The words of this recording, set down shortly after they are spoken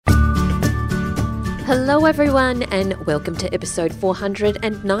Hello everyone and welcome to episode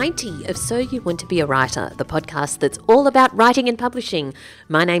 490 of So You Want to Be a Writer, the podcast that's all about writing and publishing.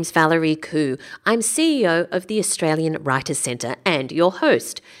 My name's Valerie Khoo. I'm CEO of the Australian Writers Centre and your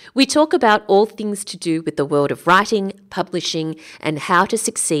host. We talk about all things to do with the world of writing, publishing and how to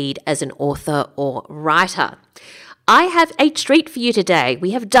succeed as an author or writer. I have a treat for you today.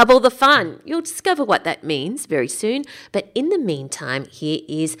 We have double the fun. You'll discover what that means very soon. But in the meantime, here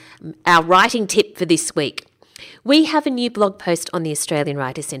is our writing tip for this week. We have a new blog post on the Australian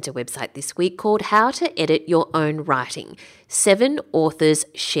Writers Centre website this week called How to Edit Your Own Writing. 7 authors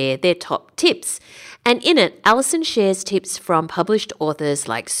share their top tips. And in it, Alison shares tips from published authors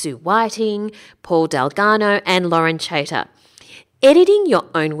like Sue Whiting, Paul Dalgarno and Lauren Chater. Editing your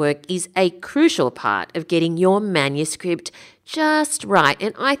own work is a crucial part of getting your manuscript just right.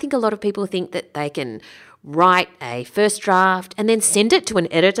 And I think a lot of people think that they can write a first draft and then send it to an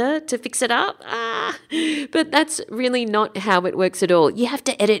editor to fix it up. But that's really not how it works at all. You have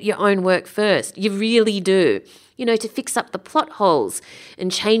to edit your own work first. You really do. To fix up the plot holes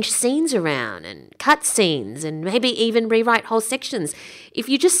and change scenes around and cut scenes and maybe even rewrite whole sections. If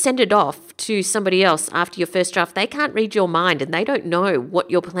you just send it off to somebody else after your first draft, they can't read your mind and they don't know what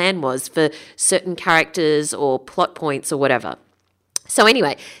your plan was for certain characters or plot points or whatever. So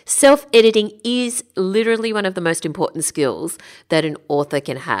anyway, self-editing is literally one of the most important skills that an author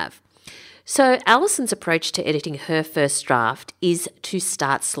can have. So Alison's approach to editing her first draft is to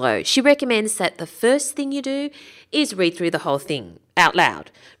start slow. She recommends that the first thing you do is read through the whole thing out loud,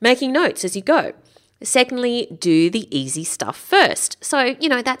 making notes as you go. Secondly, do the easy stuff first. So,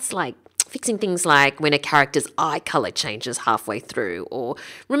 that's like fixing things like when a character's eye colour changes halfway through, or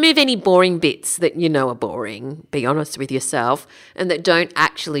remove any boring bits that you know are boring, be honest with yourself, and that don't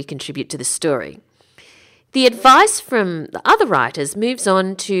actually contribute to the story. The advice from the other writers moves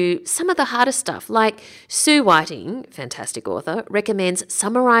on to some of the harder stuff, like Sue Whiting, fantastic author, recommends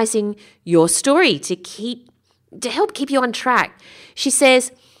summarising your story to help keep you on track. She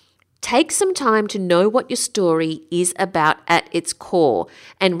says, take some time to know what your story is about at its core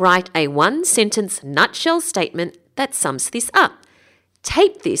and write a one-sentence nutshell statement that sums this up.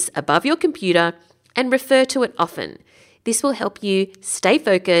 Tape this above your computer and refer to it often. This will help you stay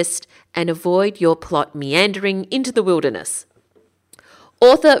focused and avoid your plot meandering into the wilderness.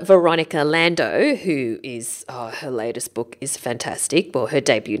 Author Veronica Lando, who is, her latest book is fantastic, her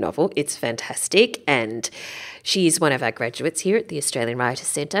debut novel, it's fantastic, and she is one of our graduates here at the Australian Writers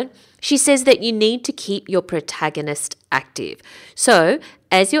Centre. She says that you need to keep your protagonist active. So,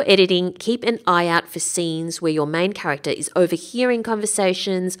 as you're editing, keep an eye out for scenes where your main character is overhearing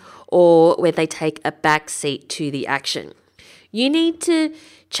conversations or where they take a back seat to the action. You need to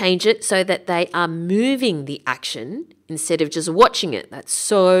change it so that they are moving the action instead of just watching it. That's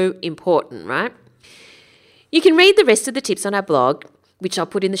so important, right? You can read the rest of the tips on our blog, which I'll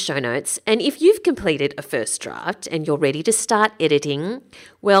put in the show notes. And if you've completed a first draft and you're ready to start editing,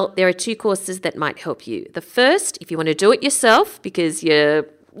 well, there are 2 courses that might help you. The first, if you want to do it yourself because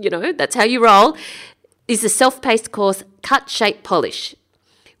that's how you roll, is the self-paced course Cut, Shape, Polish,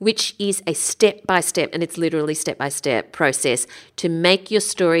 which is a step-by-step, and it's literally step-by-step process to make your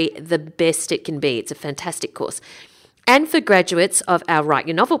story the best it can be. It's a fantastic course. And for graduates of our Write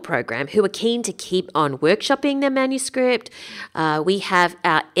Your Novel program who are keen to keep on workshopping their manuscript, we have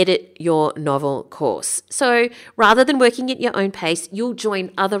our Edit Your Novel course. So rather than working at your own pace, you'll join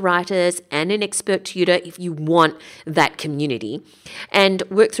other writers and an expert tutor if you want that community and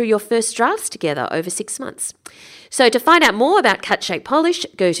work through your first drafts together over 6 months. So to find out more about Cut, Shape, Polish,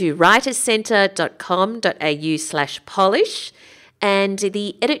 go to writerscentre.com.au/polish. And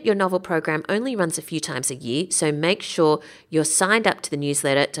the Edit Your Novel program only runs a few times a year, so make sure you're signed up to the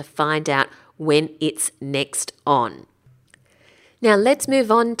newsletter to find out when it's next on. Now let's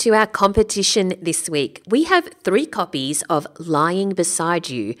move on to our competition this week. We have 3 copies of Lying Beside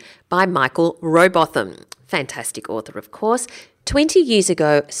You by Michael Robotham. Fantastic author, of course. 20 years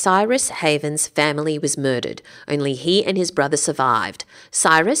ago, Cyrus Haven's family was murdered. Only he and his brother survived.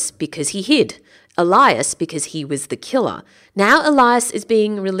 Cyrus because he hid. Elias because he was the killer. Now Elias is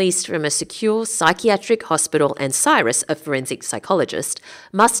being released from a secure psychiatric hospital and Cyrus, a forensic psychologist,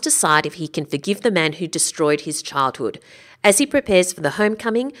 must decide if he can forgive the man who destroyed his childhood. As he prepares for the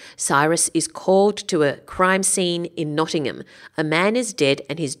homecoming, Cyrus is called to a crime scene in Nottingham. A man is dead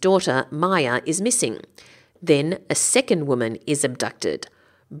and his daughter, Maya, is missing. Then a second woman is abducted.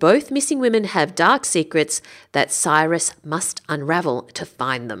 Both missing women have dark secrets that Cyrus must unravel to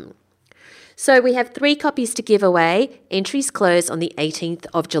find them. So we have 3 copies to give away. Entries close on the 18th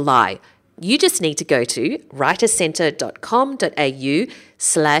of July. You just need to go to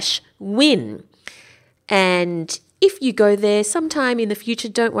writerscentre.com.au/win. And if you go there sometime in the future,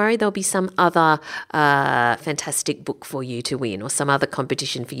 don't worry, there'll be some other fantastic book for you to win or some other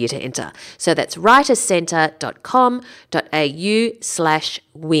competition for you to enter. So that's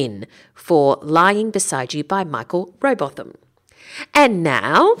writercentre.com.au/win for Lying Beside You by Michael Robotham. And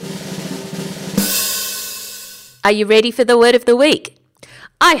now, are you ready for the word of the week?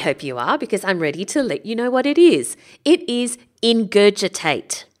 I hope you are, because I'm ready to let you know what it is. It is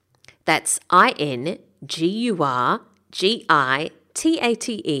ingurgitate. That's INGURGITATE.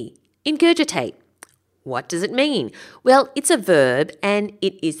 Ingurgitate. What does it mean? Well, it's a verb and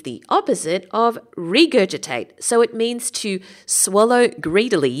it is the opposite of regurgitate. So it means to swallow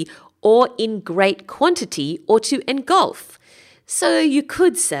greedily or in great quantity or to engulf. So you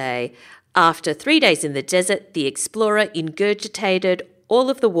could say, after 3 days in the desert, the explorer ingurgitated all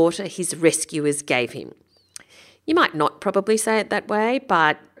of the water his rescuers gave him. You might not probably say it that way,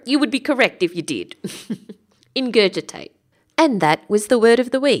 but you would be correct if you did. Ingurgitate. And that was the word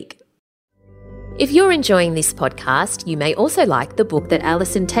of the week. If you're enjoying this podcast, you may also like the book that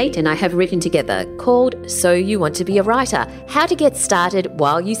Alison Tate and I have written together called So You Want to Be a Writer: How to Get Started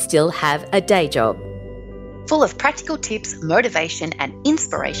While You Still Have a Day Job. Full of practical tips, motivation and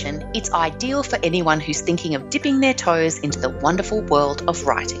inspiration, it's ideal for anyone who's thinking of dipping their toes into the wonderful world of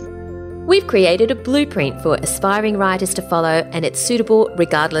writing. We've created a blueprint for aspiring writers to follow, and it's suitable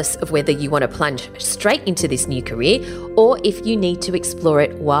regardless of whether you want to plunge straight into this new career or if you need to explore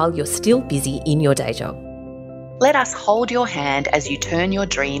it while you're still busy in your day job. Let us hold your hand as you turn your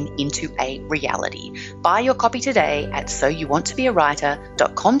dream into a reality. Buy your copy today at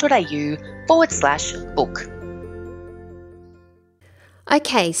soyouwanttobewriter.com.au/book.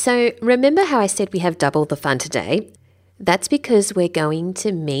 Okay, so remember how I said we have double the fun today? That's because we're going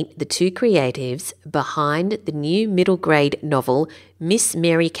to meet the two creatives behind the new middle grade novel, Miss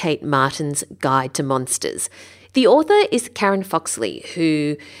Mary Kate Martin's Guide to Monsters. The author is Karen Foxley,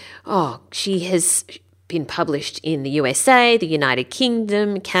 who, she has been published in the USA, the United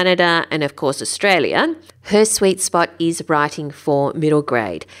Kingdom, Canada, and of course Australia. Her sweet spot is writing for middle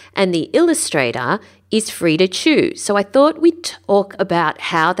grade, and the illustrator is Frida Chu. So I thought we'd talk about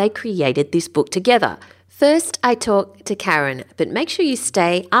how they created this book together. First, I talk to Karen, but make sure you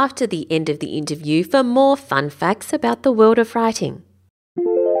stay after the end of the interview for more fun facts about the world of writing.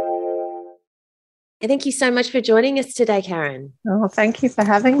 Thank you so much for joining us today, Karen. Oh, thank you for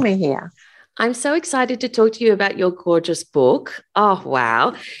having me here. I'm so excited to talk to you about your gorgeous book. Oh,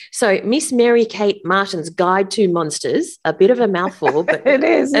 wow. So Miss Mary Kate Martin's Guide to Monsters, a bit of a mouthful, but it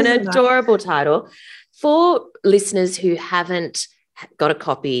is an adorable title. For listeners who haven't got a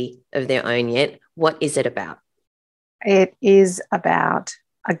copy of their own yet, what is it about? It is about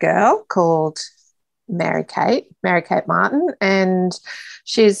a girl called Mary Kate Martin, and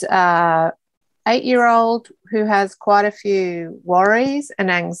she's a 8-year-old who has quite a few worries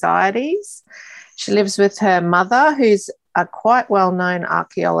and anxieties. She lives with her mother, who's a quite well-known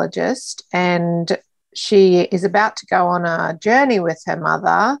archaeologist, and she is about to go on a journey with her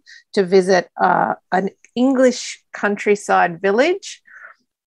mother to visit an English countryside village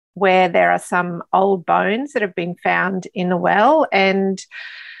where there are some old bones that have been found in a well. And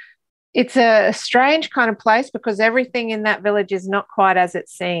it's a strange kind of place because everything in that village is not quite as it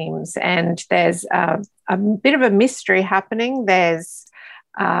seems. And there's a bit of a mystery happening. There's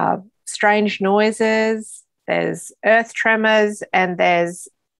strange noises, there's earth tremors, and there's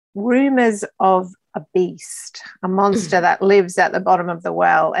rumours of a beast, a monster that lives at the bottom of the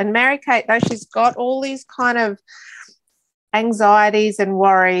well. And Mary Kate, though she's got all these kind of anxieties and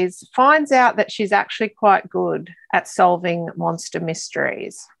worries, finds out that she's actually quite good at solving monster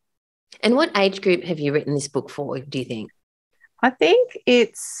mysteries. And what age group have you written this book for, do you think? I think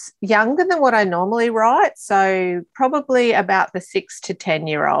it's younger than what I normally write, so probably about the 6 to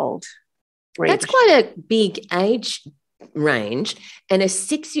 10-year-old reader. That's quite a big age range, and a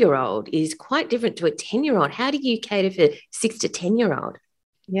 6-year-old is quite different to a 10-year-old. How do you cater for 6 to 10-year-old?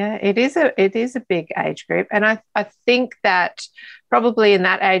 Yeah, it is a big age group, and I think that probably in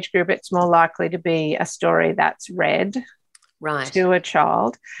that age group it's more likely to be a story that's read to a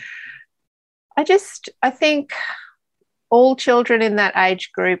child. I think all children in that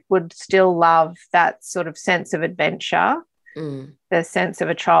age group would still love that sort of sense of adventure, the sense of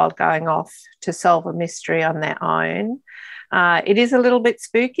a child going off to solve a mystery on their own. It is a little bit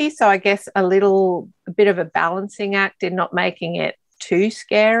spooky, so I guess a bit of a balancing act in not making it too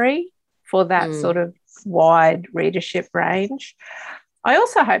scary for that sort of wide readership range. I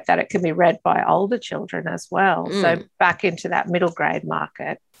also hope that it can be read by older children as well, so back into that middle grade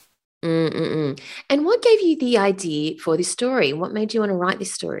market. And what gave you the idea for this story? What made you want to write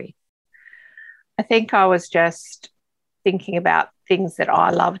this story? I think I was just thinking about things that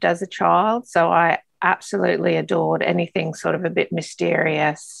I loved as a child. So I absolutely adored anything sort of a bit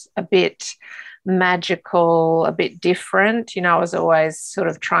mysterious, a bit magical, a bit different. I was always sort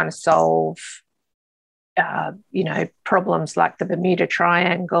of trying to solve, problems like the Bermuda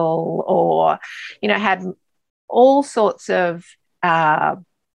Triangle, or, had all sorts of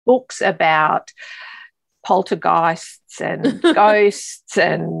books about poltergeists and ghosts,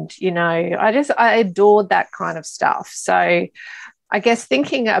 and I adored that kind of stuff. So I guess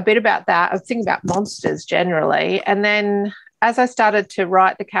thinking a bit about that, I was thinking about monsters generally, and then as I started to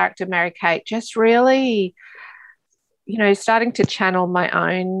write the character Mary Kate, just really starting to channel my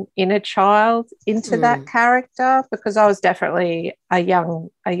own inner child into that character, because I was definitely a young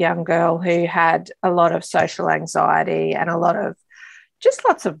girl who had a lot of social anxiety and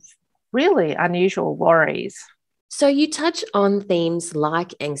lots of really unusual worries. So you touch on themes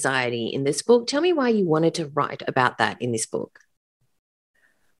like anxiety in this book. Tell me why you wanted to write about that in this book.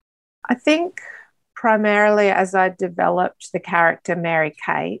 I think primarily as I developed the character Mary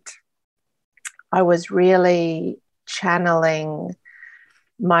Kate, I was really channeling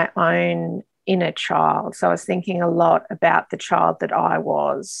my own inner child. So I was thinking a lot about the child that I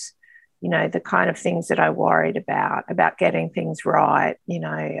was, the kind of things that I worried about getting things right,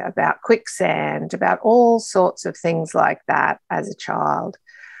 about quicksand, about all sorts of things like that as a child.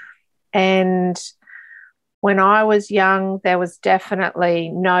 And when I was young, there was definitely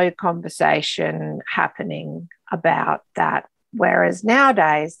no conversation happening about that. Whereas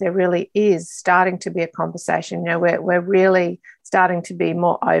nowadays, there really is starting to be a conversation. We're really starting to be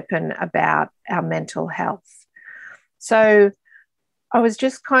more open about our mental health. So I was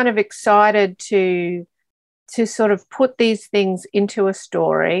just kind of excited to sort of put these things into a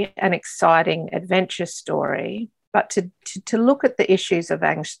story, an exciting adventure story, but to look at the issues of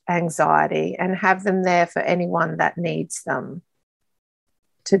anxiety and have them there for anyone that needs them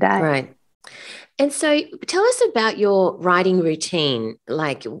today. Right. And so tell us about your writing routine.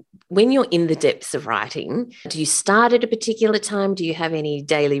 Like when you're in the depths of writing, do you start at a particular time? Do you have any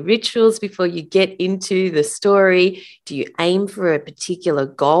daily rituals before you get into the story? Do you aim for a particular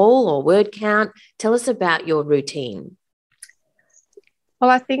goal or word count? Tell us about your routine. Well,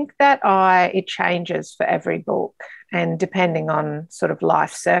 I think that it changes for every book and depending on sort of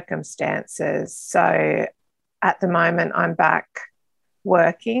life circumstances. So at the moment, I'm back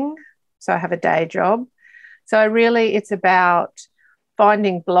working. So I have a day job. So it's about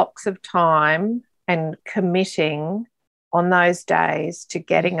finding blocks of time and committing on those days to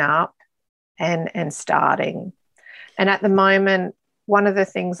getting up and starting. And at the moment, one of the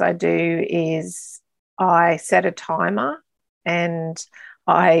things I do is I set a timer and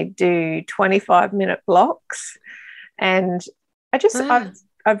I do 25-minute blocks. And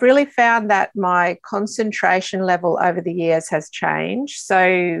I've really found that my concentration level over the years has changed.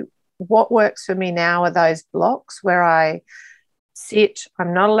 So what works for me now are those blocks where I sit,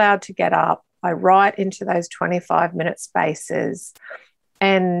 I'm not allowed to get up, I write into those 25-minute spaces,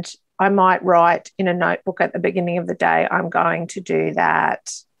 and I might write in a notebook at the beginning of the day, I'm going to do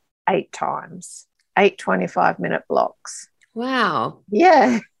that 8 times, 8 25-minute blocks. Wow.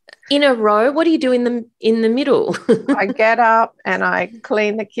 Yeah. In a row? What do you do in the middle? I get up and I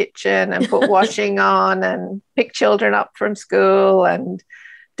clean the kitchen and put washing on and pick children up from school and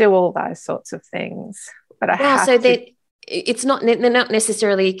do all those sorts of things. But it's not, they're not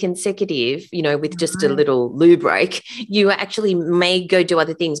necessarily consecutive, with just a little loo break. You actually may go do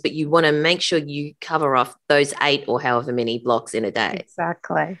other things, but you want to make sure you cover off those 8 or however many blocks in a day.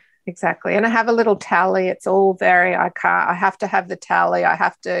 Exactly. And I have a little tally. It's all I have to have the tally. I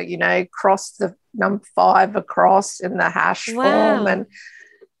have to, cross the number 5 across in the hash form. And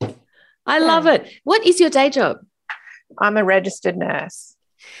I love it. What is your day job? I'm a registered nurse.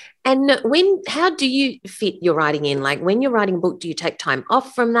 And how do you fit your writing in? Like when you're writing a book, do you take time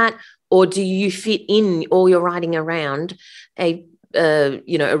off from that, or do you fit in all your writing around a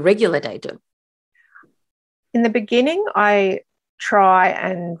regular day job? In the beginning, I try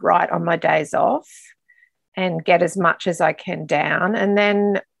and write on my days off and get as much as I can down. And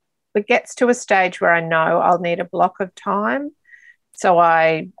then it gets to a stage where I know I'll need a block of time. So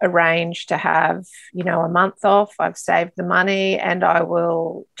I arrange to have, a month off. I've saved the money and I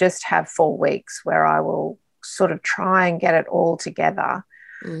will just have 4 weeks where I will sort of try and get it all together,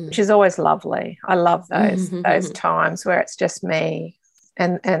 which is always lovely. I love those times where it's just me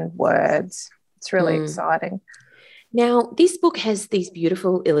and words. It's really exciting. Now, this book has these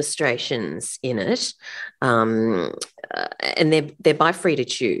beautiful illustrations in it, and they're by Frida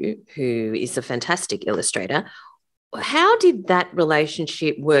Chu, who is a fantastic illustrator. how did that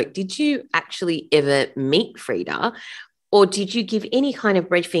relationship work? Did you actually ever meet Frida, or did you give any kind of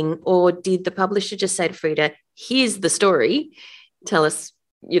briefing, or did the publisher just say to Frida, here's the story, tell us,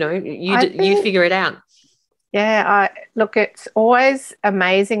 you figure it out? Yeah, look, it's always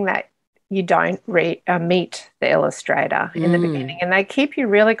amazing that you don't meet the illustrator in the beginning, and they keep you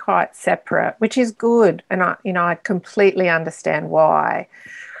really quite separate, which is good. And I completely understand why.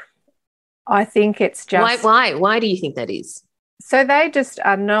 I think it's just why do you think that is? So they just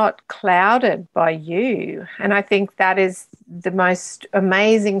are not clouded by you, and I think that is the most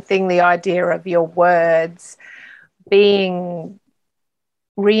amazing thing. The idea of your words being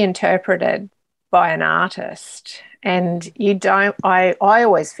reinterpreted by an artist, and you don't. I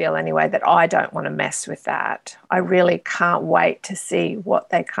always feel anyway that I don't want to mess with that. I really can't wait to see what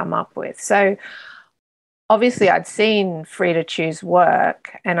they come up with. So obviously I'd seen Frida Chu's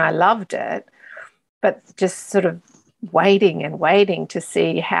work and I loved it, but just sort of waiting to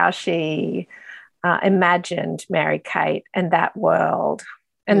see how she imagined Mary Kate and that world.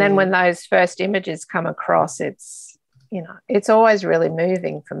 And then when those first images come across, it's always really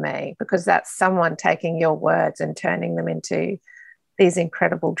moving for me, because that's someone taking your words and turning them into these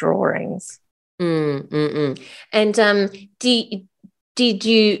incredible drawings. And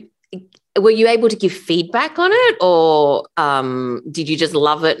were you able to give feedback on it, or did you just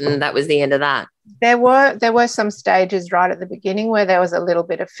love it and that was the end of that? There were some stages right at the beginning where there was a little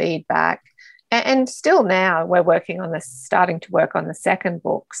bit of feedback, and still now we're starting to work on the second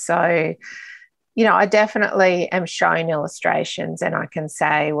book. So, I definitely am showing illustrations and I can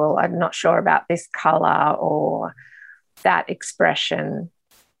say, well, I'm not sure about this color or that expression.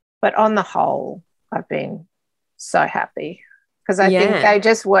 But on the whole, I've been so happy, because I think they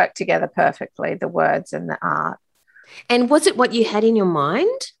just work together perfectly, the words and the art. And was it what you had in your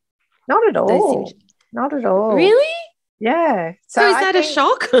mind? Not at all. Not at all. Really? Yeah. So is that a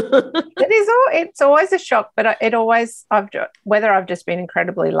shock? It's always a shock, but whether I've just been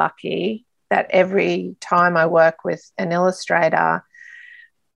incredibly lucky that every time I work with an illustrator,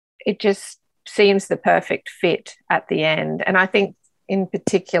 it just seems the perfect fit at the end. And I think in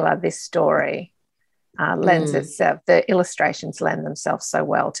particular, this story lends itself, the illustrations lend themselves so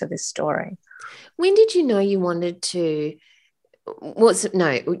well to this story. When did you know you wanted to?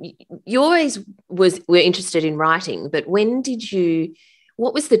 You always were interested in writing, but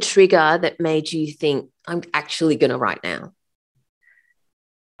what was the trigger that made you think, I'm actually going to write now?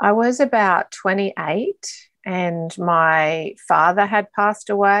 I was about 28 and my father had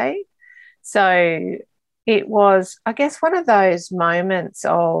passed away. So it was, I guess, one of those moments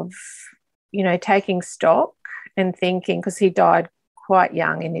of, taking stock and thinking, because he died quite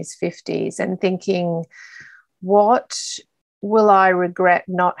young in his 50s, and thinking, what will I regret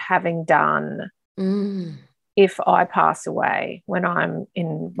not having done if I pass away when I'm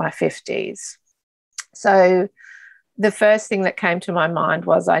in my 50s? So the first thing that came to my mind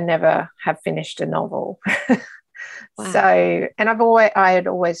was I never have finished a novel. Wow. So, and I had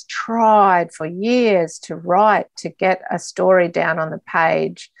always tried for years to write, to get a story down on the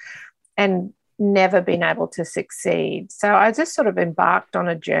page, and never been able to succeed. So I just sort of embarked on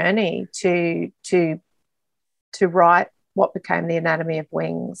a journey to write what became The Anatomy of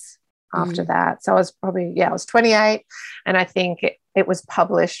Wings after that. So I was 28, and I think it was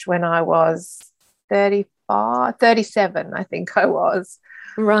published when I was 37, I think I was.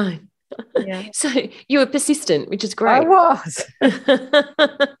 Right. Yeah. So you were persistent, which is great. I was.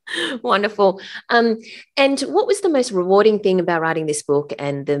 Wonderful. And what was the most rewarding thing about writing this book,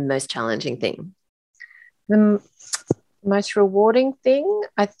 and the most challenging thing? The most rewarding thing,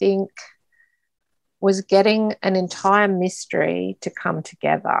 I think, was getting an entire mystery to come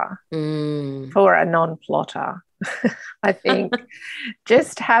together for a non-plotter. I think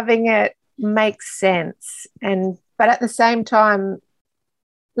just having it make sense, but at the same time,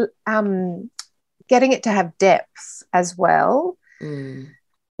 getting it to have depth as well,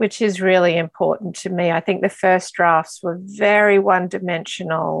 which is really important to me. I think the first drafts were very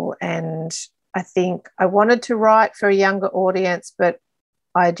one-dimensional, and I think I wanted to write for a younger audience, but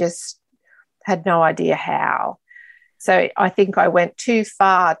I just had no idea how. So I think I went too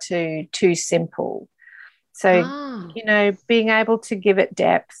far, too simple. So, being able to give it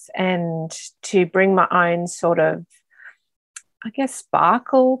depth and to bring my own sort of, I guess,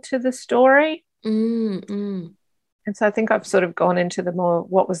 sparkle to the story. And so I think I've sort of gone into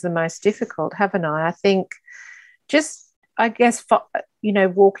what was the most difficult, haven't I? I think just, I guess,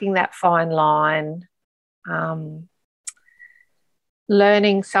 walking that fine line,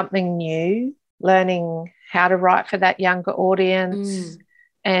 learning something new, learning how to write for that younger audience,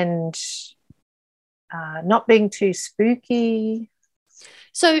 and not being too spooky.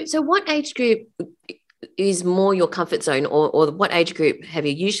 So what age group is more your comfort zone, or what age group have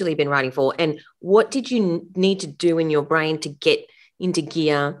you usually been writing for? And what did you need to do in your brain to get into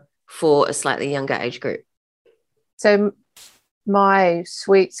gear for a slightly younger age group? So my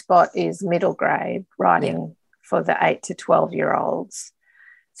sweet spot is middle grade writing for the 8 to 12-year-olds.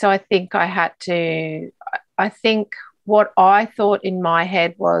 So I think what I thought in my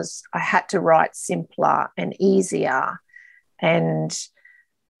head was I had to write simpler and easier. And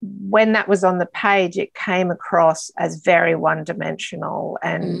when that was on the page, it came across as very one-dimensional,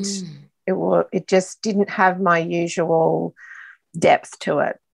 and it just didn't have my usual depth to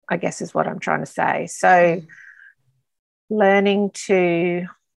it, I guess is what I'm trying to say. So learning to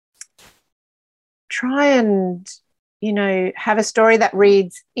try and, have a story that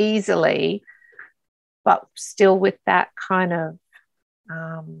reads easily, but still with that kind of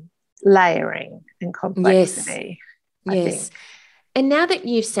layering and complexity. I think. And now that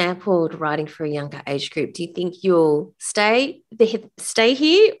you've sampled writing for a younger age group, do you think you'll stay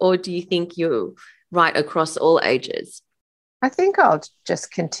here, or do you think you'll write across all ages? I think I'll just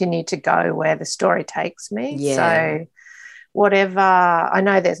continue to go where the story takes me. Yeah. So whatever, I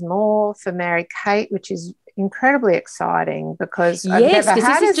know there's more for Mary Kate, which is incredibly exciting because I've never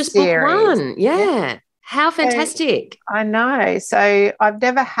had this is just series. Book one. Yeah. How fantastic. So, I know. So I've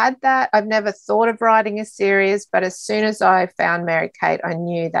never had that. I've never thought of writing a series, but as soon as I found Mary Kate, I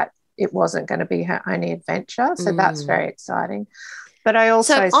knew that it wasn't going to be her only adventure. So that's very exciting. But I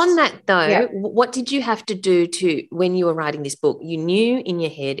also... So on that though, what did you have to do when you were writing this book? You knew in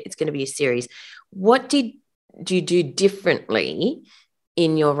your head it's going to be a series. What did you do differently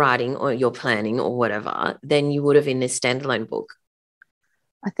in your writing or your planning or whatever than you would have in this standalone book?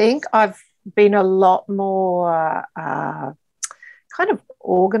 I think I've been a lot more kind of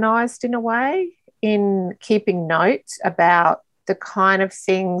organised in a way in keeping notes about the kind of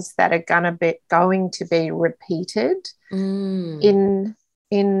things that are going to be repeated in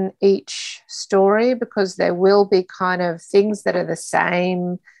each story, because there will be kind of things that are the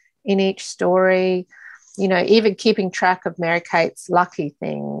same in each story. Even keeping track of Mary Kate's lucky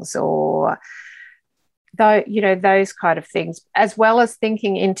things, or those kind of things, as well as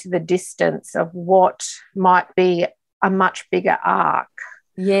thinking into the distance of what might be a much bigger arc.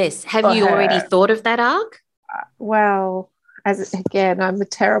 Yes. Have you already thought of that arc? Well, I'm a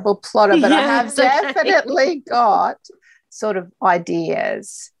terrible plotter, but I have definitely got sort of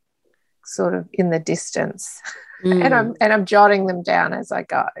ideas sort of in the distance, and I'm jotting them down as I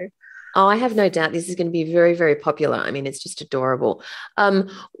go. Oh, I have no doubt this is going to be very, very popular. I mean, it's just adorable. Finally,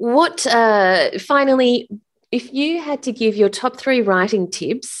 if you had to give your top 3 writing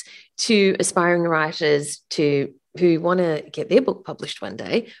tips to aspiring writers who want to get their book published one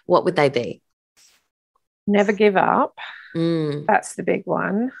day, what would they be? Never give up. That's the big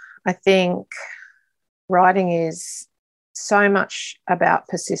one. I think writing is so much about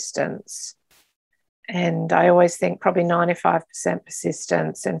persistence. And I always think probably 95%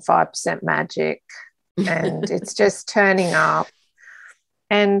 persistence and 5% magic. And it's just turning up.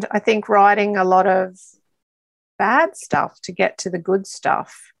 And I think writing a lot of bad stuff to get to the good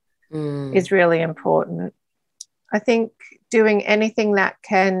stuff is really important. I think doing anything that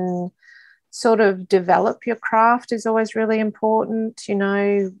can sort of develop your craft is always really important.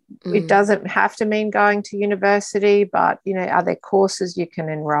 It doesn't have to mean going to university, but, are there courses you can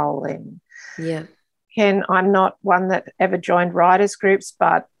enroll in? Yeah. I'm not one that ever joined writers groups,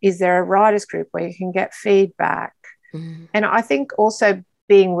 but is there a writers group where you can get feedback? And I think also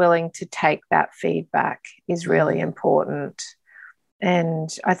being willing to take that feedback is really important. And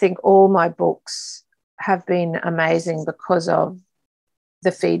I think all my books have been amazing because of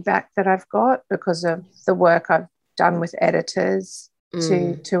the feedback that I've got, because of the work I've done with editors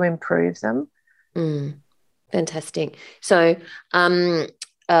to improve them. Fantastic. So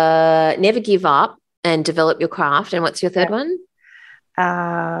never give up and develop your craft. And what's your third one?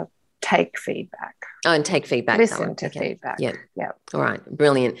 Take feedback. Oh, and take feedback. Listen to feedback. Yeah. Yeah. All right.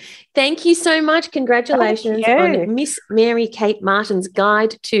 Brilliant. Thank you so much. Congratulations on Miss Mary Kate Martin's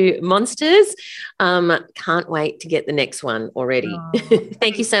Guide to Monsters. Can't wait to get the next one already.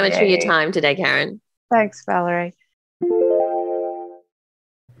 Thank you so much for your time today, Karen. Thanks, Valerie.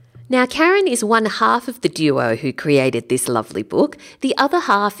 Now, Karen is one half of the duo who created this lovely book. The other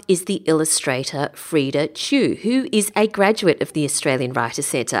half is the illustrator Frida Chu, who is a graduate of the Australian Writers'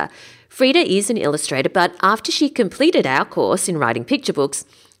 Centre. Frida is an illustrator, but after she completed our course in writing picture books,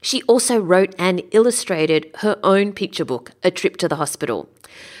 she also wrote and illustrated her own picture book, A Trip to the Hospital.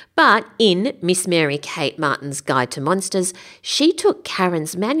 But in Miss Mary Kate Martin's Guide to Monsters, she took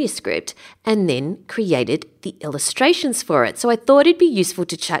Karen's manuscript and then created the illustrations for it. So I thought it'd be useful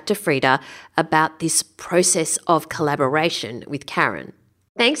to chat to Frida about this process of collaboration with Karen.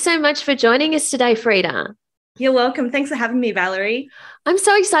 Thanks so much for joining us today, Frida. You're welcome. Thanks for having me, Valerie. I'm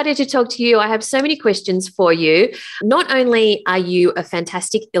so excited to talk to you. I have so many questions for you. Not only are you a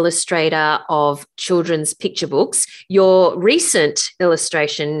fantastic illustrator of children's picture books, your recent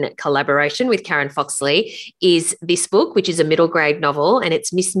illustration collaboration with Karen Foxley is this book, which is a middle grade novel, and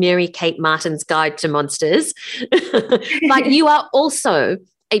it's Miss Mary Kate Martin's Guide to Monsters. But you are also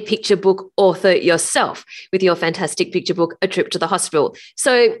a picture book author yourself with your fantastic picture book, A Trip to the Hospital.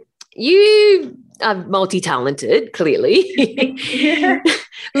 So you are multi-talented, clearly. Yeah.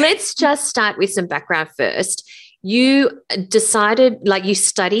 Let's just start with some background first. You decided, you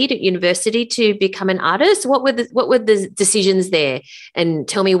studied at university to become an artist. What were the decisions there? And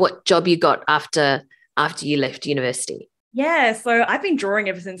tell me what job you got after you left university. Yeah, so I've been drawing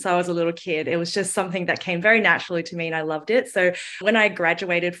ever since I was a little kid. It was just something that came very naturally to me and I loved it. So when I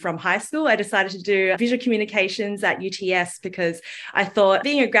graduated from high school, I decided to do visual communications at UTS because I thought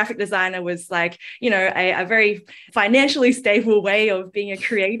being a graphic designer was a very financially stable way of being a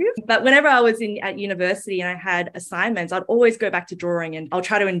creative. But whenever I was at university and I had assignments, I'd always go back to drawing and I'll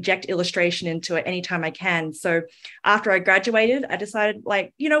try to inject illustration into it anytime I can. So after I graduated, I decided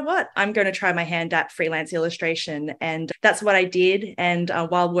I'm going to try my hand at freelance illustration. And that's what I did. And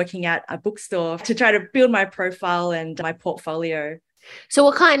while working at a bookstore to try to build my profile and my portfolio. So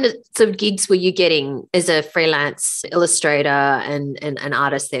what kind of gigs were you getting as a freelance illustrator and an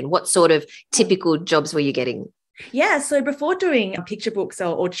artist then? What sort of typical jobs were you getting? Yeah, so before doing picture books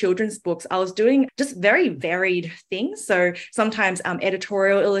or children's books, I was doing just very varied things. So sometimes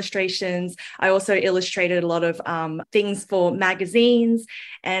editorial illustrations. I also illustrated a lot of things for magazines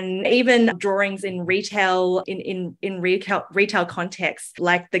and even drawings in retail, in retail context,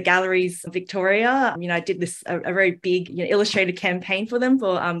 like the Galleries Victoria. I did this a very big illustrated campaign for them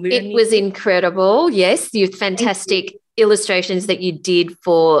for Lunar It was incredible. Yes, you fantastic illustrations that you did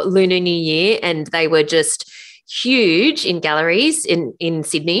for Lunar New Year, and they were just huge in galleries in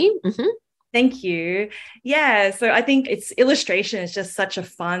Sydney. Mm-hmm. Thank you. Yeah, so I think illustration is just such a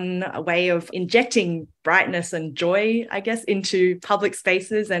fun way of injecting brightness and joy, I guess, into public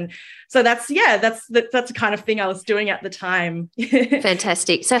spaces. And so that's the kind of thing I was doing at the time.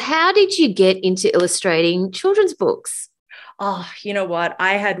 Fantastic. So how did you get into illustrating children's books? Oh, you know what?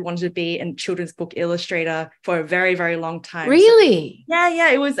 I had wanted to be a children's book illustrator for a very, very long time. Really? So, yeah.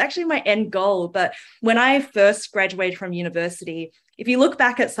 It was actually my end goal. But when I first graduated from university, if you look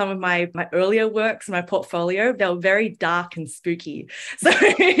back at some of my earlier works, my portfolio, they were very dark and spooky. So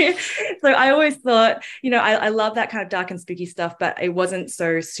I always thought, I love that kind of dark and spooky stuff, but it wasn't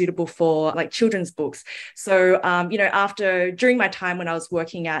so suitable for children's books. So, during my time when I was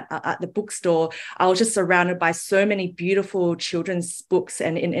working at the bookstore, I was just surrounded by so many beautiful children's books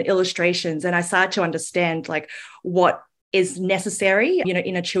and illustrations. And I started to understand what is necessary,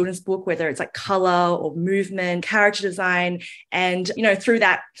 in a children's book, whether it's color or movement, character design. And, through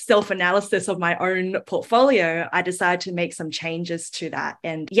that self-analysis of my own portfolio, I decided to make some changes to that.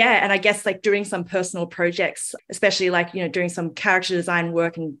 And I guess doing some personal projects, especially doing some character design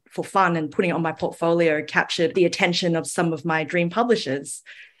work and for fun and putting it on my portfolio captured the attention of some of my dream publishers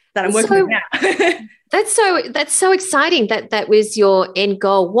that I'm working with now. That's so exciting that was your end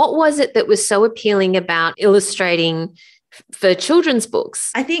goal. What was it that was so appealing about illustrating for children's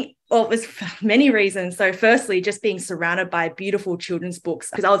books? I think, it was for many reasons. So firstly, just being surrounded by beautiful children's books,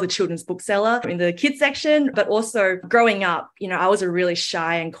 because I was a children's bookseller in the kids section, but also growing up, I was a really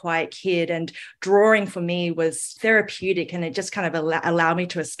shy and quiet kid, and drawing for me was therapeutic, and it just kind of allowed me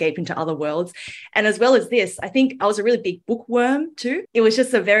to escape into other worlds. And as well as this, I think I was a really big bookworm too. It was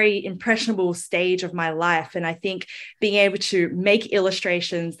just a very impressionable stage of my life. And I think being able to make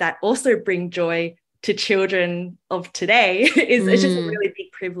illustrations that also bring joy to children of today is just a really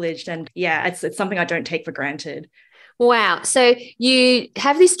big privilege. And it's something I don't take for granted. Wow. So you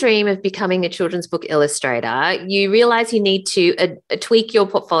have this dream of becoming a children's book illustrator. You realize you need to tweak your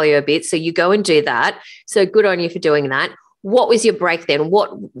portfolio a bit. So you go and do that. So good on you for doing that. What was your break then?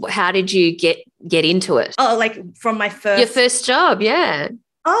 How did you get into it? Oh, from my first... Your first job, yeah.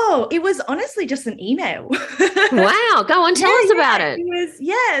 Oh, it was honestly just an email. Wow. Go on, tell us about it. It was,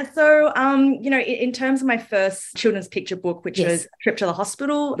 yeah. So, in terms of my first children's picture book, which was Trip to the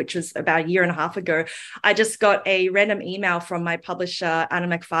Hospital, which was about a year and a half ago, I just got a random email from my publisher, Anna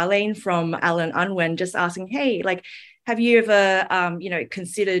McFarlane from Allen Unwin, just asking, hey, like, have you ever,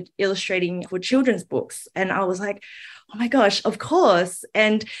 considered illustrating for children's books? And I was like, oh my gosh, of course.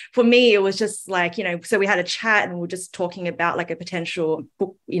 And for me, it was just like, so we had a chat and we were just talking about like a potential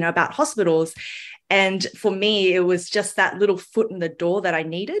book, about hospitals. And for me, it was just that little foot in the door that I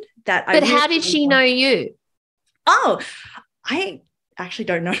needed. But how did she know you? Oh, I actually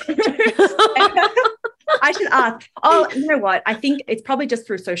don't know. I should ask. Oh, you know what? I think it's probably just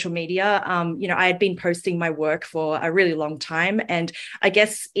through social media. I had been posting my work for a really long time. And I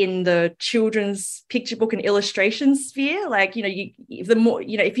guess in the children's picture book and illustration sphere, like,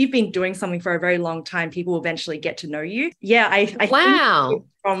 if you've been doing something for a very long time, people will eventually get to know you. Yeah. I wow.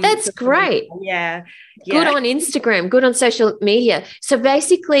 That's great. Yeah. Good on Instagram, good on social media. So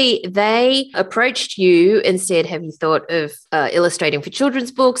basically they approached you and said, have you thought of illustrating for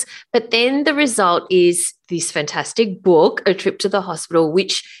children's books? But then the result is this fantastic book, A Trip to the Hospital,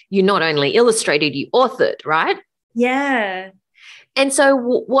 which you not only illustrated, you authored, right? Yeah. And so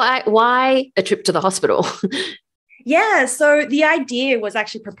why A Trip to the Hospital? Yeah, so the idea was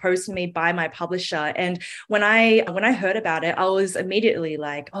actually proposed to me by my publisher, and when I heard about it, I was immediately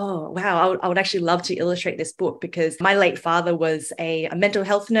like, oh wow, I would actually love to illustrate this book, because my late father was a mental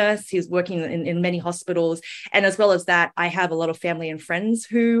health nurse. He was working in many hospitals, and as well as that, I have a lot of family and friends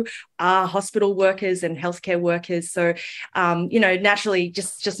who are hospital workers and healthcare workers. So, naturally,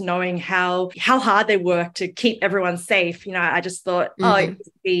 just knowing how hard they work to keep everyone safe, I just thought, it would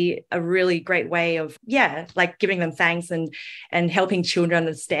be a really great way of, like giving them thanks and helping children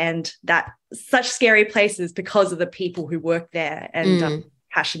understand that such scary places because of the people who work there and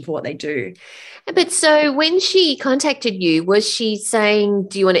passion for what they do. But so when she contacted you, was she saying,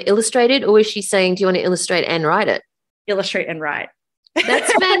 do you want to illustrate it? Or was she saying, do you want to illustrate and write it? Illustrate and write.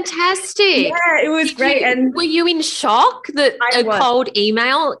 That's fantastic. Yeah, it was great. And were you in shock that cold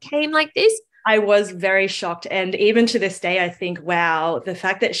email came like this? I was very shocked. And even to this day, I think, wow, the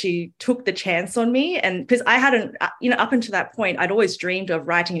fact that she took the chance on me. And because I hadn't, up until that point, I'd always dreamed of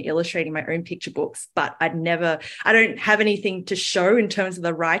writing and illustrating my own picture books, but I don't have anything to show in terms of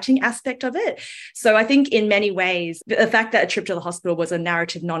the writing aspect of it. So I think in many ways, the fact that A Trip to the Hospital was a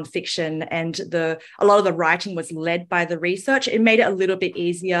narrative nonfiction and a lot of the writing was led by the research, it made it a little bit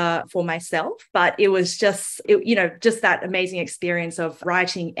easier for myself. But it was just that amazing experience of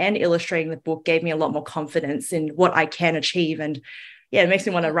writing and illustrating the book gave me a lot more confidence in what I can achieve. And it makes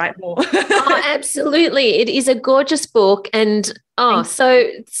me want to write more. Oh, absolutely. It is a gorgeous book. And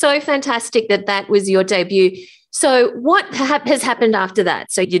so fantastic that was your debut. So what has happened after that?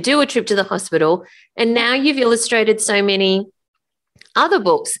 So you do A Trip to the Hospital, and now you've illustrated so many other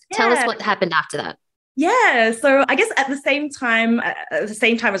books. Yeah. Tell us what happened after that. Yeah. So I guess at the same time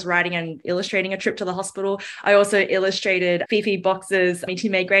as writing and illustrating A Trip to the Hospital, I also illustrated Fifi Box's Meetie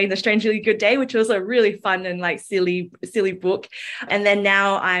May Gray and The Strangely Good Day, which was a really fun and like silly book. And then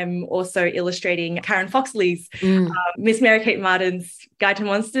now I'm also illustrating Karen Foxley's Miss Mary-Kate Martin's Guide to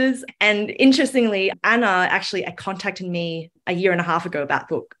Monsters. And interestingly, Anna actually contacted me a year and a half ago about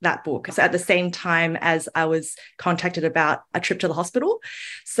that book. So at the same time as I was contacted about A Trip to the Hospital.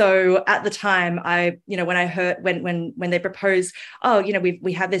 So at the time, when I heard when they proposed,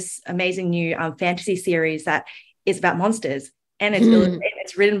 we have this amazing new fantasy series that is about monsters, and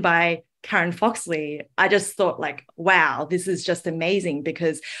it's written by Karen Foxley, I just thought like, wow, this is just amazing,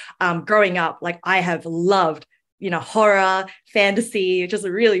 because growing up, like I have loved horror, fantasy, just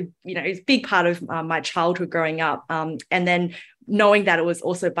a really, it's a big part of my childhood growing up. And then knowing that it was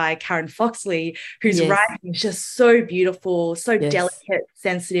also by Karen Foxley, whose writing is just so beautiful, so delicate,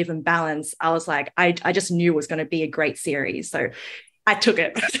 sensitive, and balanced. I was like, I just knew it was going to be a great series. So I took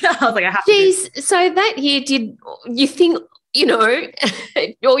it. I was like, I have to. So that year, did you think,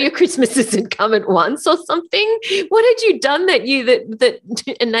 all your Christmases had come at once or something? What had you done that year that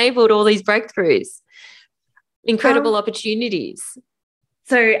enabled all these breakthroughs? Incredible opportunities.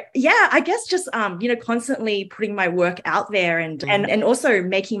 So I guess just constantly putting my work out there and also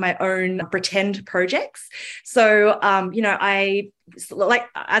making my own pretend projects. So I, like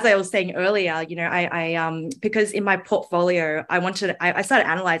as I was saying earlier, I because in my portfolio I started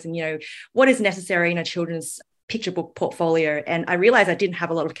analyzing what is necessary in a children's picture book portfolio, and I realized I didn't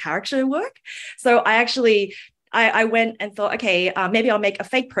have a lot of character work. So I actually I went and thought, okay, maybe I'll make a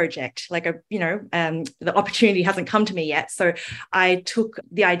fake project, like the opportunity hasn't come to me yet. So I took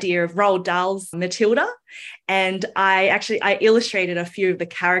the idea of Roald Dahl's Matilda, and I illustrated a few of the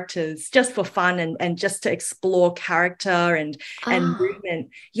characters just for fun and just to explore character and movement.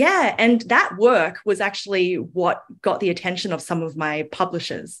 Yeah. And that work was actually what got the attention of some of my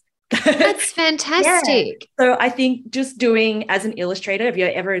publishers. That's fantastic. Yeah. So I think just doing as an illustrator, if you're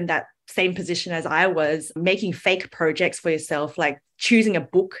ever in that same position as I was, making fake projects for yourself, like choosing a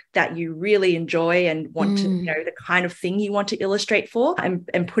book that you really enjoy and want to, the kind of thing you want to illustrate for,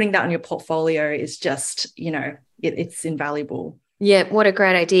 and putting that on your portfolio is just, it's invaluable. Yeah, what a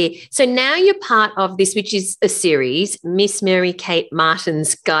great idea. So now you're part of this, which is a series, Miss Mary Kate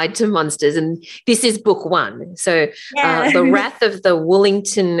Martin's Guide to Monsters, and this is book 1. So The Wrath of the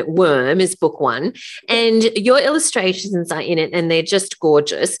Wollington Worm is book 1, and your illustrations are in it, and they're just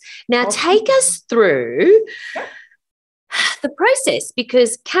gorgeous. Now take us through the process,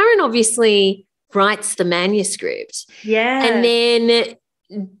 because Karen obviously writes the manuscript. Yeah. And then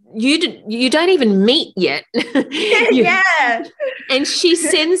you don't even meet yet. Yeah. And she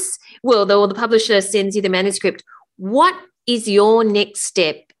sends, the publisher sends you the manuscript. What is your next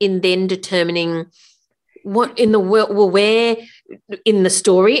step in then determining what in the world, where in the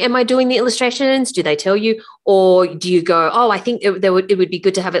story am I doing the illustrations? Do they tell you? Or do you go, I think it would be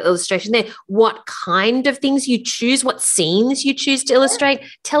good to have an illustration there. What kind of things you choose, what scenes you choose to illustrate?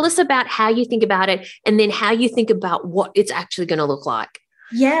 Tell us about how you think about it, and then how you think about what it's actually going to look like.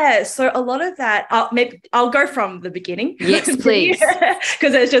 Yeah, so a lot of that, I'll go from the beginning. Yes, please.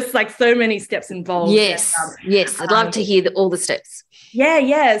 Because there's just like so many steps involved. Yes, I'd love to hear all the steps.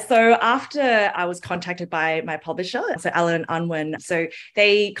 Yeah. So after I was contacted by my publisher, so Allen and Unwin, so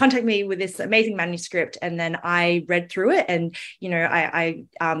they contacted me with this amazing manuscript, and then I read through it, and I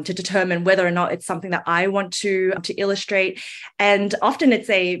to determine whether or not it's something that I want to illustrate. And often it's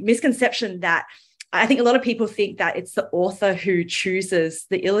a misconception that I think a lot of people think that it's the author who chooses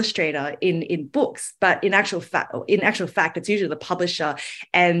the illustrator in books, but in actual fact, it's usually the publisher,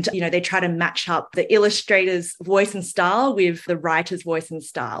 and they try to match up the illustrator's voice and style with the writer's voice and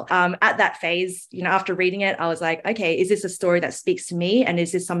style. At that phase, after reading it, I was like, okay, is this a story that speaks to me, and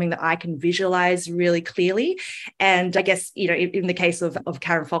is this something that I can visualize really clearly? And I guess in the case of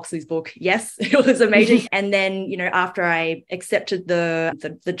Karen Foxley's book, yes, it was amazing. And then after I accepted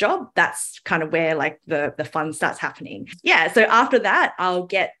the job, that's kind of where like the fun starts happening. Yeah. So after that, I'll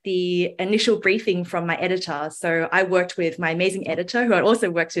get the initial briefing from my editor. So I worked with my amazing editor, who I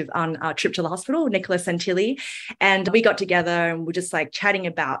also worked with on our trip to the hospital, Nicola Santilli. And we got together and we're just like chatting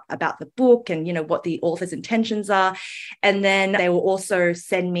about the book and, what the author's intentions are. And then they will also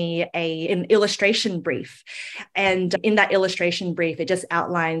send me an illustration brief. And in that illustration brief, it just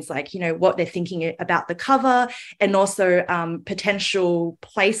outlines like, what they're thinking about the cover, and also potential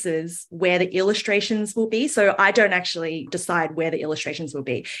places where the illustrations will be. So I don't actually decide where the illustrations will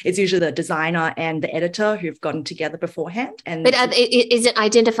be. It's usually the designer and the editor who've gotten together beforehand. But is it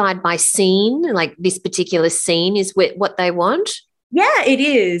identified by scene? Like this particular scene is what they want? Yeah, it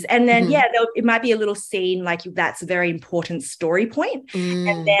is. And then, it might be a little scene like that's a very important story point.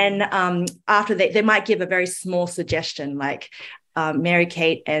 And then after that, they might give a very small suggestion like, Mary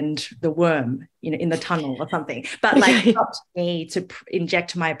Kate and the worm, in the tunnel or something, but like it's up to me to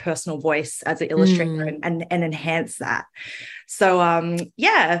inject my personal voice as an illustrator and enhance that. So,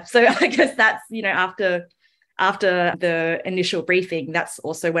 so I guess that's, after the initial briefing, that's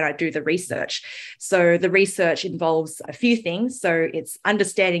also when I do the research. So the research involves a few things. So it's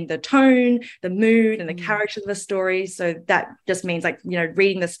understanding the tone, the mood, and the characters of the story. So that just means like,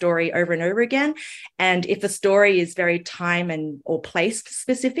 reading the story over and over again. And if the story is very time or place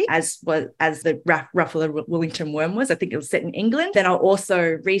specific, as the Wrath of the Wollington Worm was, I think it was set in England, then I'll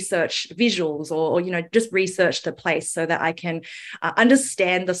also research visuals or just research the place so that I can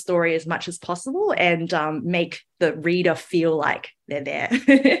understand the story as much as possible and make the reader feel like they're there.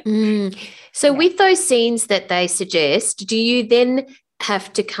 So with those scenes that they suggest, do you then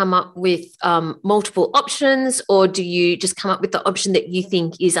have to come up with multiple options, or do you just come up with the option that you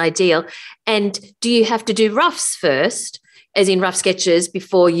think is ideal? And do you have to do roughs first, as in rough sketches,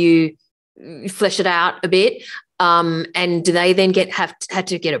 before you flesh it out a bit? And do they then have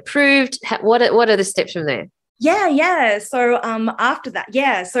to get approved? What are the steps from there? Yeah. So after that,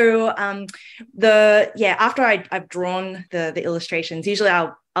 after I've drawn the illustrations, usually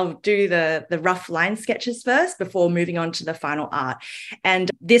I'll do the rough line sketches first before moving on to the final art.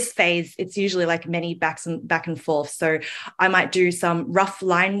 And this phase, it's usually like many back and forth. So I might do some rough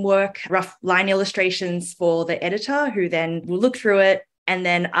line illustrations for the editor, who then will look through it. And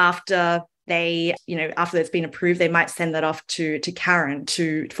then after they, after it's been approved, they might send that off to Karen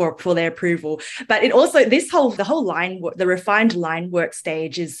for their approval. But it also, the whole line, the refined line work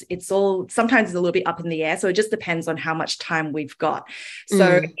stage it's all sometimes a little bit up in the air. So it just depends on how much time we've got.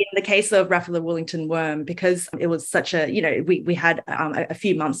 So in the case of Raphael the Willington Worm, because it was such a, we had a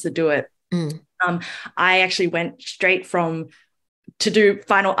few months to do it. I actually went straight to do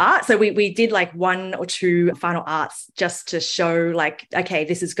final art. So we did like 1 or 2 final arts just to show like, okay,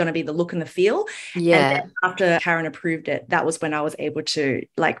 this is going to be the look and the feel. Yeah. And then after Karen approved it, that was when I was able to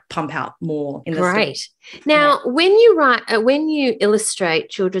like pump out more in the Great. story. Now, when you illustrate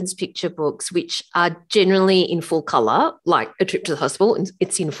children's picture books, which are generally in full color, like A Trip to the Hospital,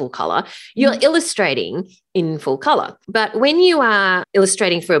 it's in full color, you're illustrating in full color. But when you are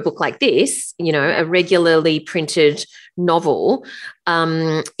illustrating for a book like this, a regularly printed novel,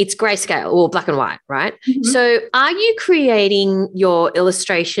 it's grayscale or black and white, right? So are you creating your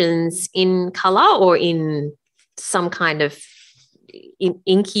illustrations in color or in some kind of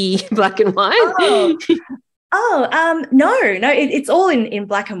inky black and white? No, it's all in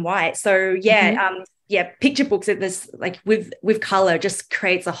black and white. So picture books, there's like with color just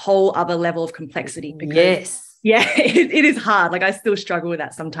creates a whole other level of complexity because it is hard. Like I still struggle with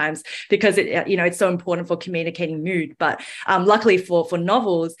that sometimes because it's so important for communicating mood. But luckily for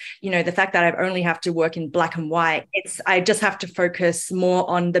novels, the fact that I only have to work in black and white, I just have to focus more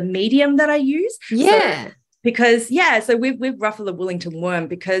on the medium that I use. Yeah. So with Raphael the Willington Worm,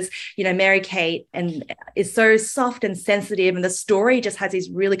 because Mary-Kate is so soft and sensitive, and the story just has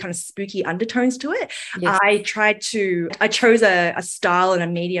these really kind of spooky undertones to it. Yes. I chose a style and a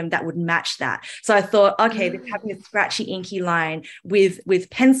medium that would match that. So I thought, okay, having a scratchy inky line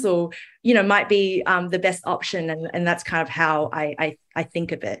with pencil, might be the best option, and that's kind of how I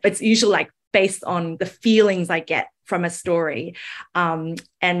think of it. It's usually like based on the feelings I get from a story. And,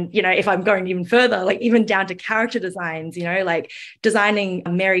 if I'm going even further, like even down to character designs, like designing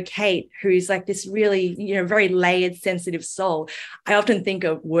Mary-Kate, who's like this really, very layered, sensitive soul. I often think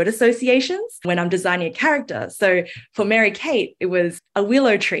of word associations when I'm designing a character. So for Mary-Kate, it was a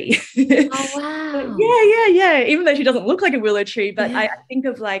willow tree. Oh, wow. Yeah. Even though she doesn't look like a willow tree, but I think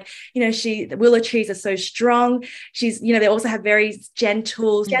of like, the willow trees are so strong. She's, they also have very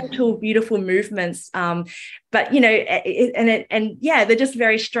gentle, beautiful movements. But, they're just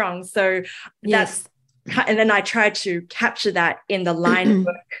very strong. So that's, and then I tried to capture that in the line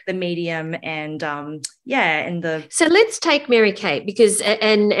work, the medium, and So let's take Mary-Kate because,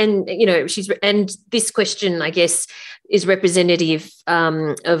 and this question, I guess, is representative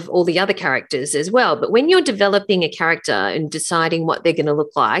of all the other characters as well. But when you're developing a character and deciding what they're going to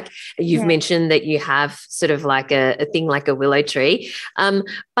look like, you've mentioned that you have sort of like a thing like a willow tree.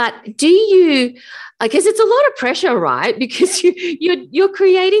 But do you, I guess it's a lot of pressure, right? Because you're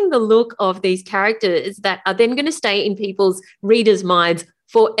creating the look of these characters that are then going to stay in people's readers' minds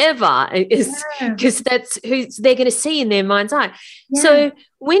forever, because that's who they're going to see in their mind's eye. Yeah. So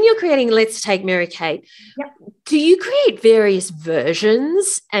when you're creating, let's take Mary-Kate, do you create various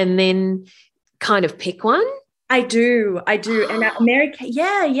versions and then kind of pick one? I do. And Mary-Kate,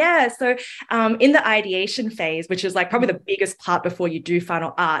 So in the ideation phase, which is like probably the biggest part before you do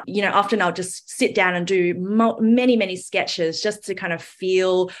final art, often I'll just sit down and do many, many sketches just to kind of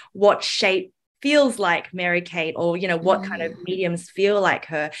feel what shape feels like Mary-Kate, or what kind of mediums feel like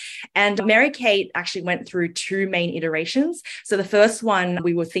her. And Mary-Kate actually went through 2 main iterations. So the first one,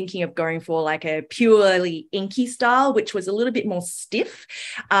 we were thinking of going for like a purely inky style, which was a little bit more stiff,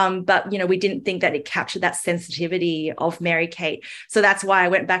 but we didn't think that it captured that sensitivity of Mary-Kate. So that's why I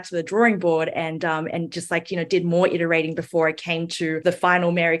went back to the drawing board and just like did more iterating before I came to the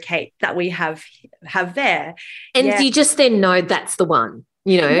final Mary-Kate that we have there. And you just then know that's the one.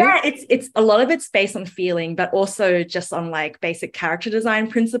 It's a lot of it's based on feeling, but also just on like basic character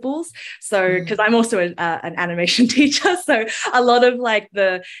design principles. So because I'm also an animation teacher, so a lot of like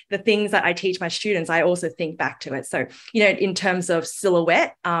the things that I teach my students, I also think back to it. So in terms of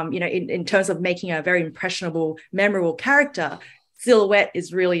silhouette, in terms of making a very impressionable, memorable character, silhouette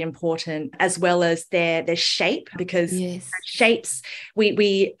is really important, as well as their shape, because shapes,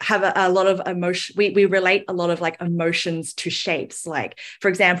 we have a lot of emotion. We relate a lot of like emotions to shapes. Like, for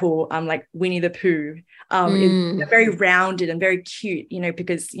example, like Winnie the Pooh is very rounded and very cute,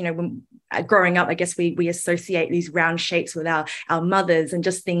 because, when growing up, I guess we associate these round shapes with our mothers and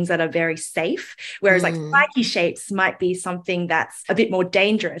just things that are very safe. Whereas like spiky shapes might be something that's a bit more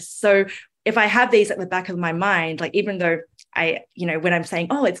dangerous. So if I have these at the back of my mind, like even though when I'm saying,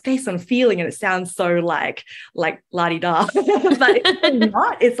 oh, it's based on feeling and it sounds so like la-di-da, but it's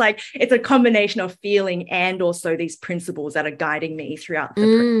not. It's like, it's a combination of feeling and also these principles that are guiding me throughout the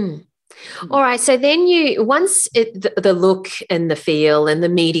process. All right. So then the look and the feel and the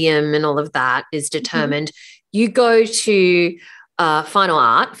medium and all of that is determined, you go to final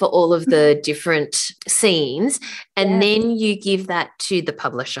art for all of the different scenes, and then you give that to the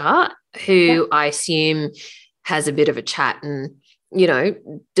publisher, who I assume has a bit of a chat and,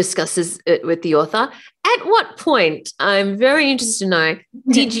 discusses it with the author. At what point, I'm very interested to know,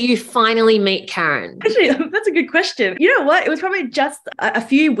 did you finally meet Karen? Actually, that's a good question. You know what? It was probably just a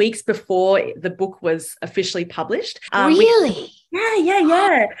few weeks before the book was officially published. Really?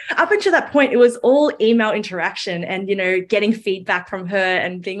 Yeah. Up until that point, it was all email interaction and, getting feedback from her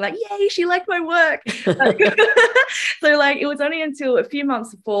and being like, yay, she liked my work. So it was only until a few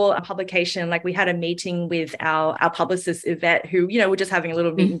months before publication, we had a meeting with our publicist, Yvette, who, we're just having a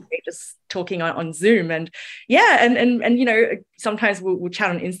little meeting, just talking on Zoom. And sometimes we'll chat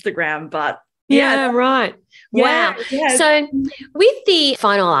on Instagram, but right. Wow. Yeah. So with the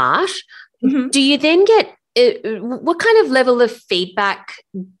final art, do you then get what kind of level of feedback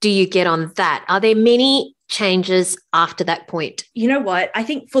do you get on that? Are there many changes after that point? You know what? I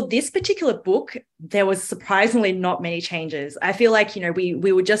think for this particular book, there was surprisingly not many changes. I feel like, we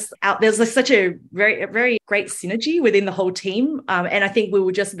were just out. There's such a very great synergy within the whole team. And I think we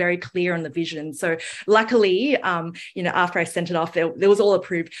were just very clear on the vision. So luckily, after I sent it off, there was all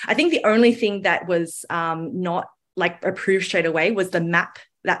approved. I think the only thing that was not approved straight away was the map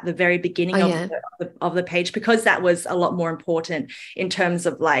at the very beginning of the page, because that was a lot more important in terms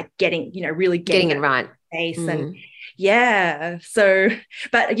of getting it right. Space and so,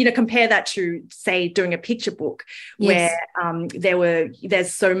 but compare that to, say, doing a picture book where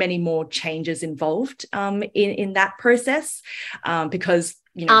there's so many more changes involved in that process, because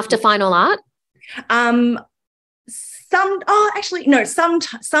after final art.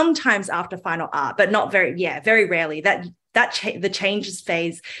 Sometimes after final art, but not very rarely. The changes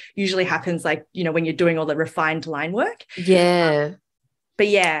phase usually happens when you're doing all the refined line work. Yeah. But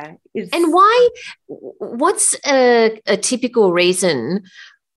yeah. And what's a typical reason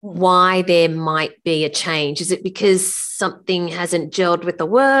why there might be a change? Is it because something hasn't gelled with the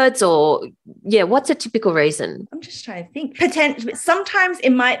words, or what's a typical reason? I'm just trying to think. Sometimes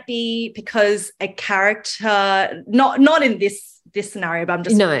it might be because a character, not in this scenario, but I'm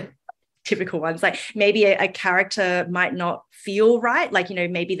just typical ones, maybe a character might not feel right,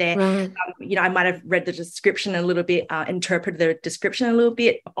 maybe they're I might have read the description a little bit, interpreted the description a little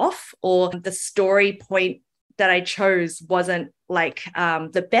bit off, or the story point that I chose wasn't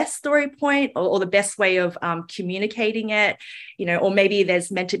the best story point or the best way of communicating it, or maybe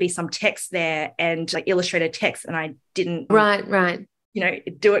there's meant to be some text there and illustrated text, and I didn't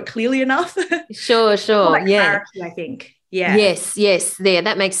do it clearly enough. Sure. Clarity, I think. Yeah. Yes. There,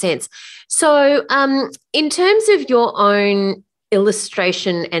 that makes sense. So, in terms of your own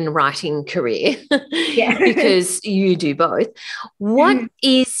illustration and writing career, because you do both, what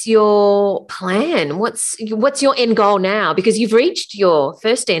is your plan? What's your end goal now? Because you've reached your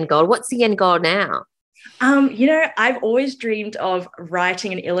first end goal. What's the end goal now? I've always dreamed of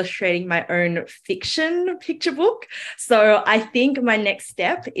writing and illustrating my own fiction picture book. So I think my next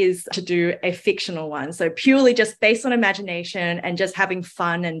step is to do a fictional one. So purely just based on imagination and just having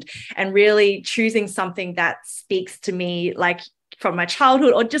fun and really choosing something that speaks to me, from my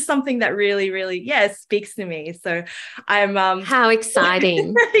childhood, or just something that really, really, speaks to me. So I'm how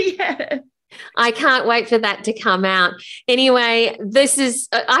exciting. Yeah. I can't wait for that to come out. Anyway,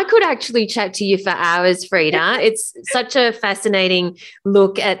 I could actually chat to you for hours, Frida. It's such a fascinating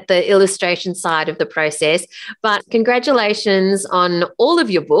look at the illustration side of the process. But congratulations on all of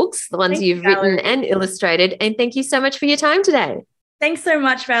your books, the ones you've written and illustrated. And thank you so much for your time today. Thanks so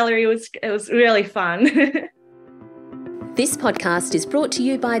much, Valerie. It was really fun. This podcast is brought to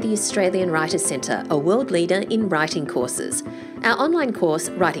you by the Australian Writers Centre, a world leader in writing courses. Our online course,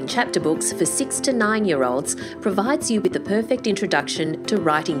 Writing Chapter Books for 6 to 9-year-olds, provides you with the perfect introduction to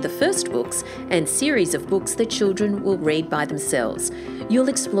writing the first books and series of books that children will read by themselves. You'll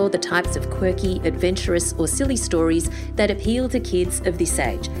explore the types of quirky, adventurous or silly stories that appeal to kids of this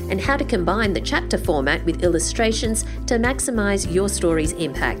age, and how to combine the chapter format with illustrations to maximise your story's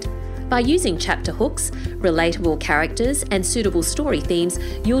impact. By using chapter hooks, relatable characters and suitable story themes,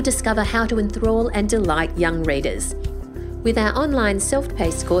 you'll discover how to enthrall and delight young readers. With our online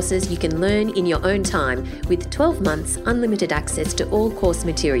self-paced courses, you can learn in your own time with 12 months unlimited access to all course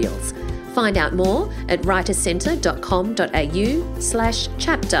materials. Find out more at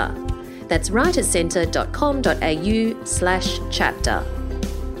writerscentre.com.au/chapter. That's writerscentre.com.au/chapter.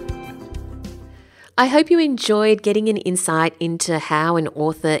 I hope you enjoyed getting an insight into how an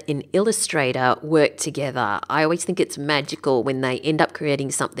author and illustrator work together. I always think it's magical when they end up creating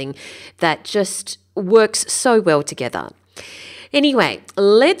something that just works so well together. Anyway,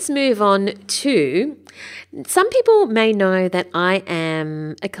 let's move on to, some people may know that I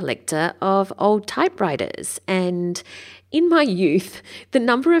am a collector of old typewriters, and in my youth, the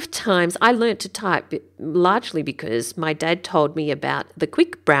number of times I learnt to type largely because my dad told me about the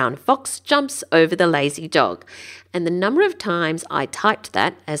quick brown fox jumps over the lazy dog. And the number of times I typed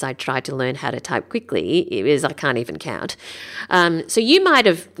that as I tried to learn how to type quickly, I can't even count. So you might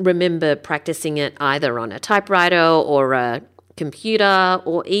have remember practicing it either on a typewriter or a computer,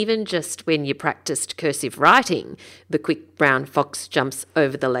 or even just when you practiced cursive writing, the quick brown fox jumps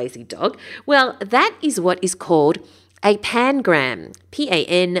over the lazy dog. Well, that is what is called a pangram,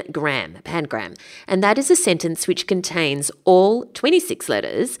 P-A-N-gram, pangram. And that is a sentence which contains all 26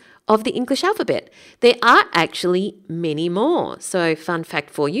 letters of the English alphabet. There are actually many more. So fun fact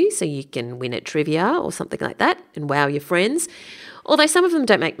for you, so you can win at trivia or something like that and wow your friends. Although some of them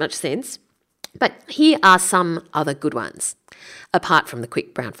don't make much sense. But here are some other good ones. Apart from the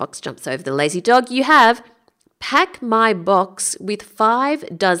quick brown fox jumps over the lazy dog, you have pack my box with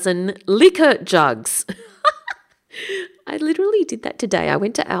 5 dozen liquor jugs. I literally did that today. I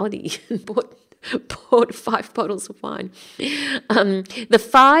went to Aldi and bought 5 bottles of wine. The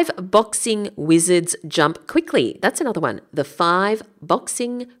 5 boxing wizards jump quickly. That's another one. The 5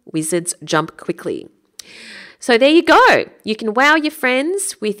 boxing wizards jump quickly. So there you go. You can wow your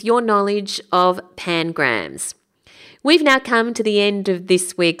friends with your knowledge of pangrams. We've now come to the end of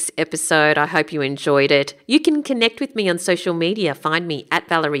this week's episode. I hope you enjoyed it. You can connect with me on social media. Find me at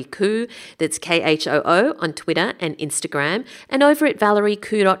Valerie Khoo, that's Khoo, on Twitter and Instagram, and over at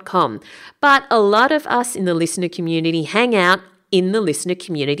valeriekhoo.com. But a lot of us in the listener community hang out in the listener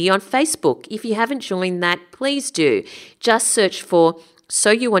community on Facebook. If you haven't joined that, please do. Just search for So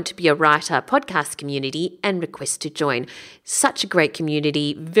You Want to Be a Writer podcast community and request to join. Such a great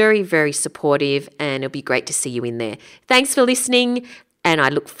community, very, very supportive, and it'll be great to see you in there. Thanks for listening, and I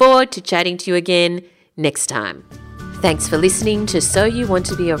look forward to chatting to you again next time. Thanks for listening to So You Want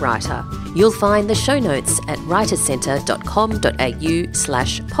to Be a Writer. You'll find the show notes at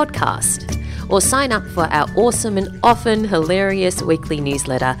writercentre.com.au/podcast. Or sign up for our awesome and often hilarious weekly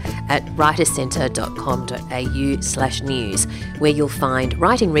newsletter at writercentre.com.au/news, where you'll find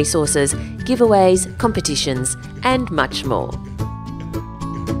writing resources, giveaways, competitions, and much more.